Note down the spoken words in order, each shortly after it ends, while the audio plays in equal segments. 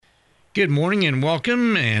Good morning and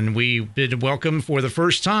welcome, and we bid welcome for the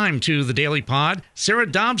first time to the Daily Pod, Sarah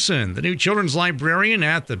Dobson, the new children's librarian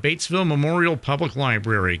at the Batesville Memorial Public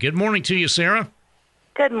Library. Good morning to you, Sarah.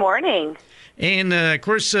 Good morning. And, of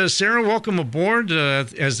course, Sarah, welcome aboard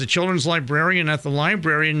as the children's librarian at the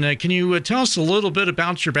library. And can you tell us a little bit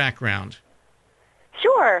about your background?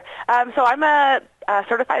 Sure. So I'm a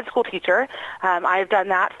certified school teacher. I've done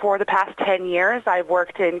that for the past 10 years. I've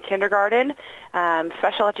worked in kindergarten,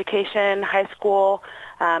 special education, high school.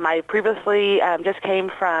 I previously just came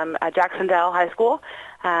from Jacksonville High School,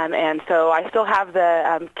 and so I still have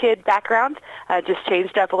the kid background, just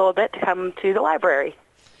changed up a little bit to come to the library.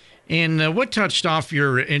 And what touched off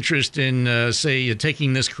your interest in, say,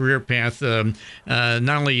 taking this career path, not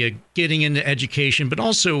only getting into education, but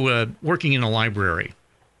also working in a library?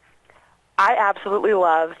 I absolutely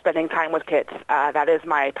love spending time with kids. That is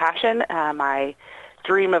my passion. My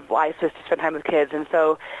dream of life is to spend time with kids. And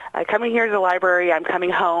so coming here to the library, I'm coming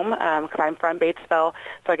home because I'm from Batesville,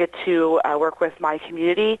 so I get to work with my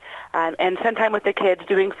community and spend time with the kids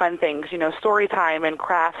doing fun things, story time and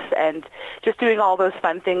crafts and just doing all those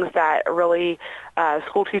fun things that really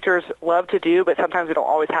school teachers love to do, but sometimes we don't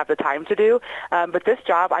always have the time to do. But this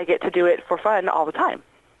job, I get to do it for fun all the time.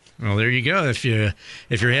 Well, there you go. If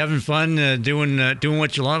you're having fun doing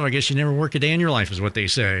what you love, I guess you never work a day in your life, is what they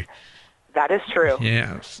say. That is true.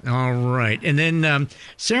 Yes. All right. And then,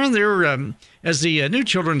 Sarah, there, as the new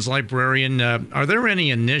children's librarian, are there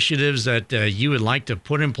any initiatives that you would like to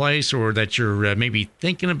put in place or that you're maybe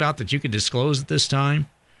thinking about that you could disclose at this time?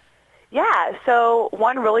 Yeah, so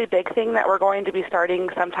one really big thing that we're going to be starting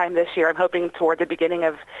sometime this year, I'm hoping toward the beginning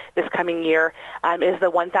of this coming year, is the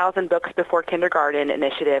 1,000 Books Before Kindergarten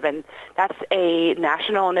initiative. And that's a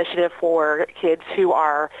national initiative for kids who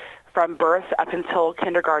are from birth up until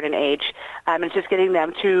kindergarten age. It's just getting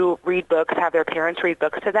them to read books, have their parents read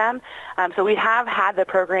books to them. So we have had the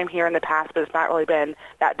program here in the past, but it's not really been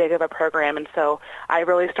that big of a program. And so I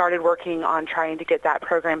really started working on trying to get that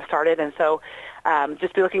program started. And so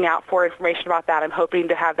just be looking out for information about that. I'm hoping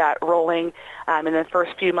to have that rolling in the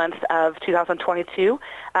first few months of 2022.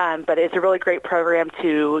 But it's a really great program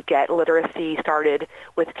to get literacy started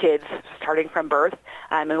with kids starting from birth.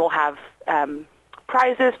 And we'll have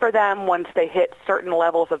prizes for them once they hit certain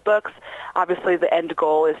levels of books. Obviously, the end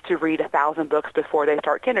goal is to read 1,000 books before they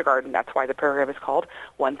start kindergarten. That's why the program is called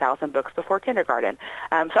 1,000 Books Before Kindergarten.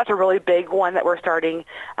 So that's a really big one that we're starting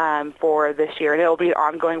for this year, and it'll be an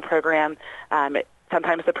ongoing program.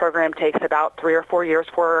 Sometimes the program takes about 3 or 4 years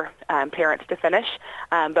for parents to finish,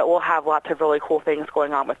 but we'll have lots of really cool things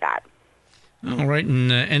going on with that. All right, and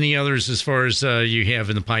any others as far as you have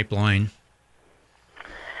in the pipeline?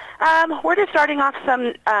 We're just starting off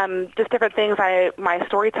some just different things. My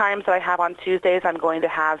story times that I have on Tuesdays, I'm going to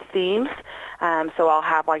have themes. So I'll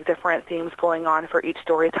have like different themes going on for each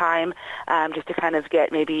story time, just to kind of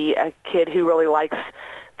get maybe a kid who really likes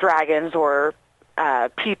dragons or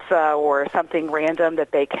pizza or something random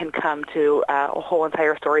that they can come to a whole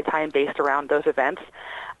entire story time based around those events.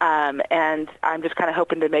 And I'm just kind of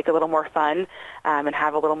hoping to make it a little more fun and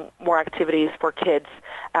have a little more activities for kids,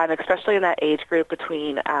 especially in that age group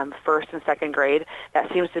between first and second grade.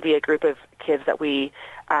 That seems to be a group of kids that we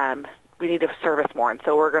need to service more. And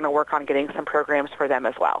so we're going to work on getting some programs for them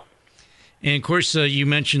as well. And, of course, you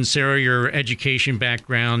mentioned, Sarah, your education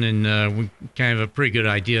background, and we kind of have a pretty good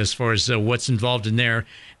idea as far as what's involved in there.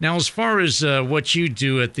 Now, as far as what you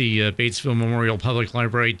do at the Batesville Memorial Public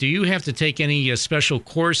Library, do you have to take any special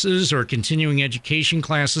courses or continuing education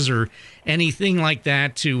classes or anything like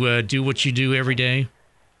that to do what you do every day?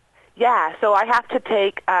 Yeah, so I have to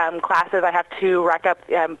take classes. I have to rack up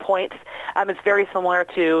points. It's very similar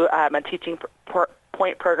to a teaching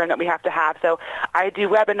point program that we have to have. So I do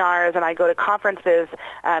webinars and I go to conferences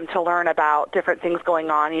to learn about different things going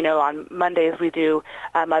on. On Mondays we do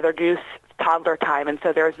Mother Goose toddler time, and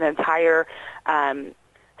so there's an entire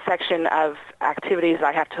section of activities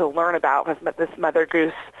I have to learn about with this Mother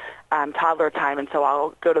Goose toddler time, and so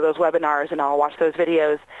I'll go to those webinars and I'll watch those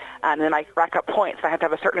videos, and then I rack up points. I have to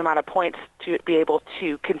have a certain amount of points to be able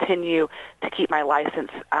to continue to keep my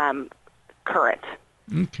license current.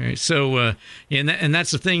 Okay, so and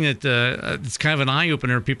that's the thing that it's kind of an eye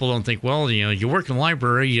opener. People don't think, well, you work in the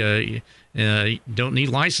library, you don't need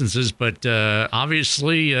licenses, but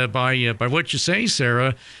obviously by what you say,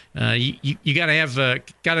 Sarah, you got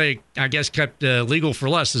to I guess kept legal for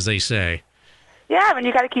less, as they say. Yeah, I mean,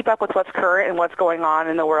 you got to keep up with what's current and what's going on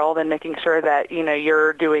in the world, and making sure that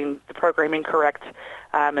you're doing the programming correct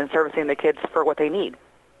and servicing the kids for what they need.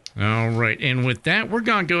 All right. And with that, we're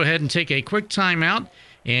going to go ahead and take a quick time out.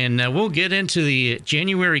 And we'll get into the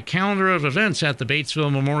January calendar of events at the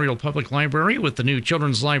Batesville Memorial Public Library with the new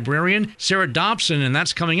children's librarian, Sarah Dobson, and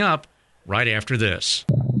that's coming up right after this.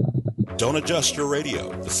 Don't adjust your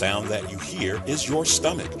radio. The sound that you hear is your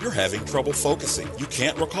stomach. You're having trouble focusing. You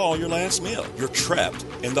can't recall your last meal. You're trapped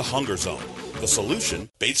in the hunger zone. The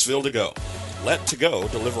solution, Batesville To Go. Let To Go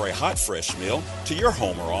deliver a hot, fresh meal to your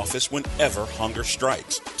home or office whenever hunger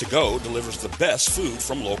strikes. To Go delivers the best food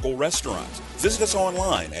from local restaurants. Visit us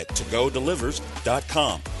online at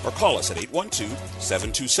togodelivers.com or call us at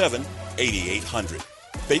 812-727-8800.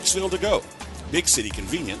 Batesville To Go. Big city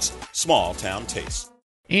convenience, small town taste.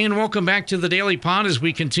 And welcome back to the Daily Pod as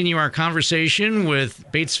we continue our conversation with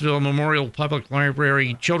Batesville Memorial Public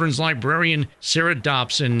Library Children's Librarian Sarah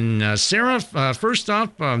Dobson. Sarah, first off,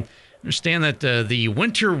 understand that the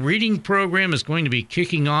winter reading program is going to be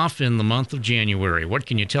kicking off in the month of January. What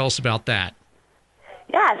can you tell us about that?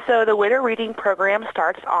 Yeah, so the winter reading program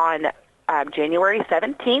starts on January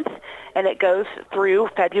 17th, and it goes through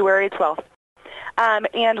February 12th.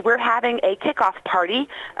 And we're having a kickoff party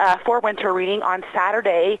for winter reading on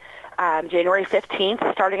Saturday, January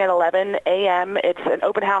 15th, starting at 11 a.m. It's an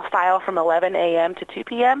open house style from 11 a.m. to 2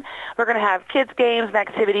 p.m. We're going to have kids' games and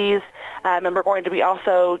activities, and we're going to be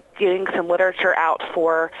also getting some literature out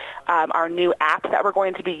for our new app that we're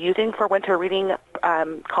going to be using for winter reading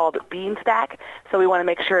called Beanstack. So we want to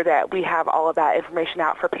make sure that we have all of that information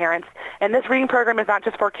out for parents. And this reading program is not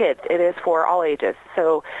just for kids. It is for all ages.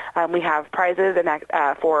 So we have prizes and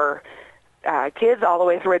for kids all the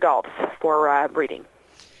way through adults for reading.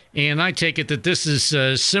 And I take it that this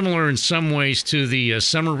is similar in some ways to the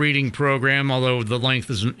summer reading program, although the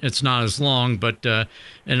length it's not as long, but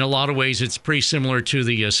in a lot of ways it's pretty similar to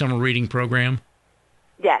the summer reading program.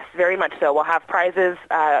 Yes, very much so. We'll have prizes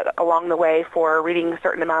along the way for reading a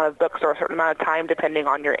certain amount of books or a certain amount of time depending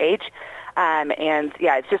on your age. And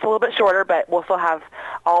yeah, it's just a little bit shorter, but we'll still have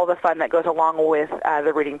all the fun that goes along with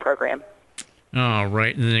the reading program. All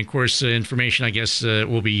right. And then, of course, information, I guess,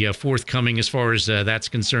 will be forthcoming as far as that's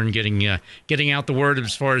concerned, getting out the word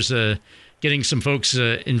as far as getting some folks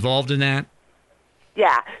involved in that.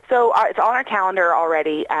 Yeah. So it's on our calendar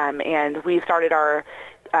already, and we've started our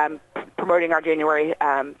promoting our January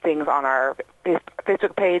things on our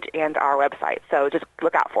Facebook page and our website. So just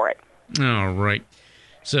look out for it. All right.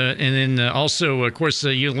 So, and then also, of course,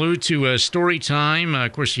 you allude to story time.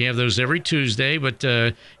 Of course, you have those every Tuesday, but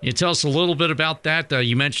you tell us a little bit about that.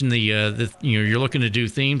 You mentioned the you're looking to do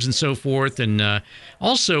themes and so forth, and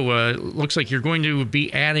also looks like you're going to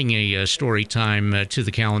be adding a story time to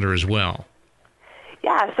the calendar as well.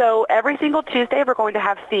 Yeah, so every single Tuesday we're going to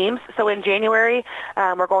have themes. So in January,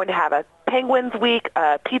 we're going to have a Penguins Week,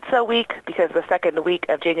 a Pizza Week, because the second week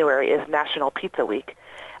of January is National Pizza Week.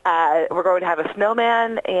 We're going to have a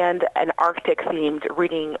snowman and an Arctic-themed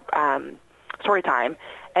reading story time.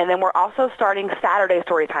 And then we're also starting Saturday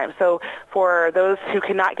story time. So for those who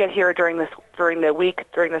cannot get here during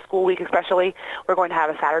the school week especially, we're going to have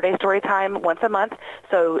a Saturday story time once a month.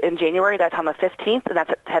 So in January, that's on the 15th, and that's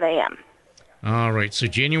at 10 a.m. All right, so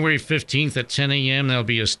January 15th at 10 a.m., there'll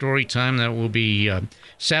be a story time. That will be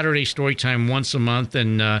Saturday story time once a month.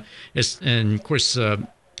 And of course,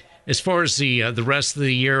 as far as the rest of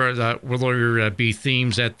the year, will there be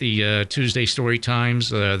themes at the Tuesday story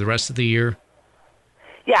times the rest of the year?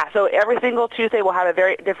 Yeah, so every single Tuesday we'll have a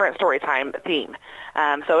very different story time theme.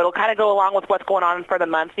 So it'll kind of go along with what's going on for the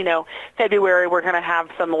month. You know, February we're going to have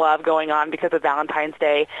some love going on because of Valentine's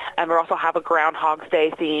Day. And we'll also have a Groundhog's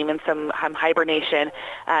Day theme and some hibernation.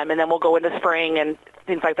 And then we'll go into spring and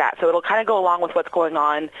things like that. So it'll kind of go along with what's going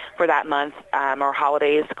on for that month or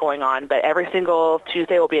holidays going on. But every single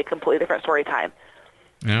Tuesday will be a completely different story time.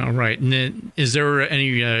 All right. And then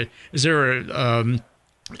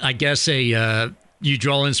I guess you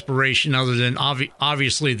draw inspiration other than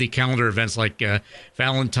obviously the calendar events like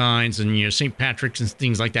Valentine's and St. Patrick's and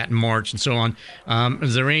things like that in March and so on.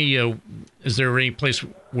 Is there any place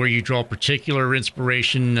where you draw particular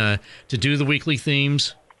inspiration to do the weekly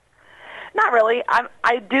themes? Not really.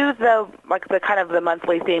 I do the kind of the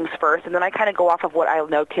monthly themes first, and then I kind of go off of what I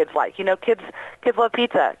know kids like. You know, kids love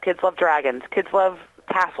pizza, kids love dragons, kids love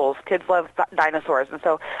castles, kids love dinosaurs, and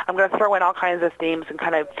so I'm going to throw in all kinds of themes and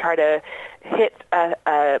kind of try to hit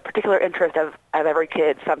a particular interest of every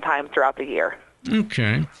kid sometime throughout the year.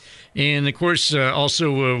 Okay. And of course,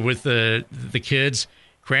 also with the kids,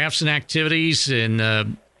 crafts and activities,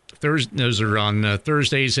 and those are on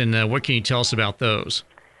Thursdays, and what can you tell us about those?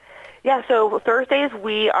 Yeah, so Thursdays,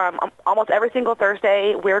 we almost every single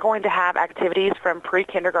Thursday, we're going to have activities from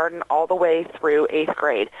pre-kindergarten all the way through 8th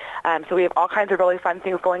grade. So we have all kinds of really fun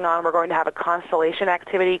things going on. We're going to have a constellation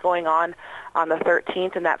activity going on the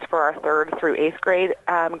 13th, and that's for our 3rd through 8th grade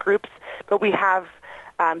groups. But we have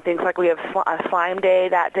things like we have a slime day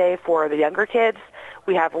that day for the younger kids.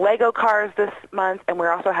 We have Lego cars this month, and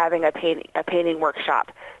we're also having a painting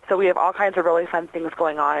workshop. So we have all kinds of really fun things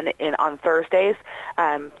going on on Thursdays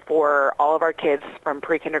for all of our kids from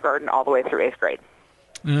pre-kindergarten all the way through 8th grade.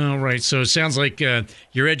 All right. So it sounds like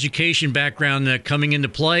your education background coming into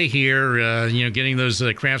play here, getting those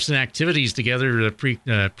crafts and activities together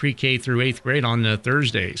pre-K through 8th grade on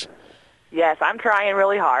Thursdays. Yes, I'm trying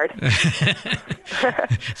really hard.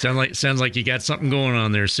 Sounds like you got something going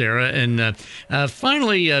on there, Sarah. And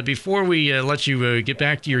finally, before we let you get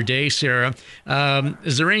back to your day, Sarah,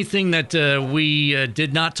 is there anything that we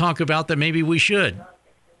did not talk about that maybe we should?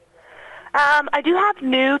 I do have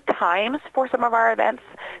new times for some of our events,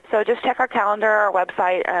 so just check our calendar, our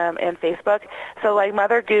website, and Facebook. So like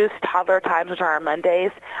Mother Goose Toddler Times, which are on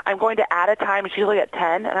Mondays, I'm going to add a time. It's usually at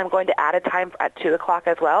 10, and I'm going to add a time at 2 o'clock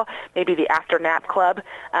as well, maybe the after nap club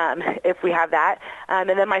if we have that. And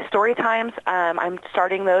then my story times, I'm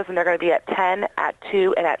starting those, and they're going to be at 10, at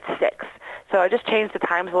 2, and at 6. So I just changed the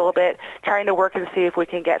times a little bit, trying to work and see if we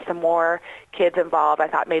can get some more kids involved. I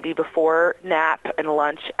thought maybe before nap and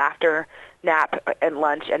lunch, after nap and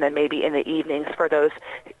lunch, and then maybe in the evenings for those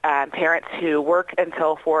parents who work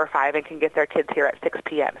until 4 or 5 and can get their kids here at 6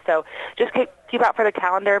 p.m. So just keep out for the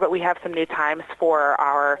calendar, but we have some new times for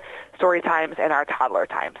our story times and our toddler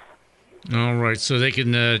times. All right, so they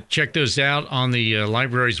can check those out on the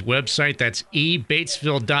library's website. That's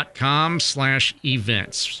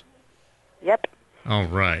ebatesville.com/events. Yep. All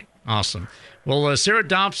right. Awesome. Well, Sarah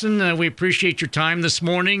Dobson, we appreciate your time this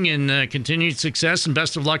morning and continued success, and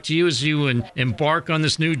best of luck to you as you embark on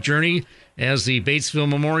this new journey as the Batesville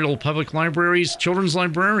Memorial Public Library's children's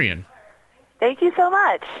librarian. Thank you so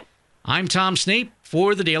much. I'm Tom Snape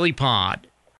for the Daily Pod.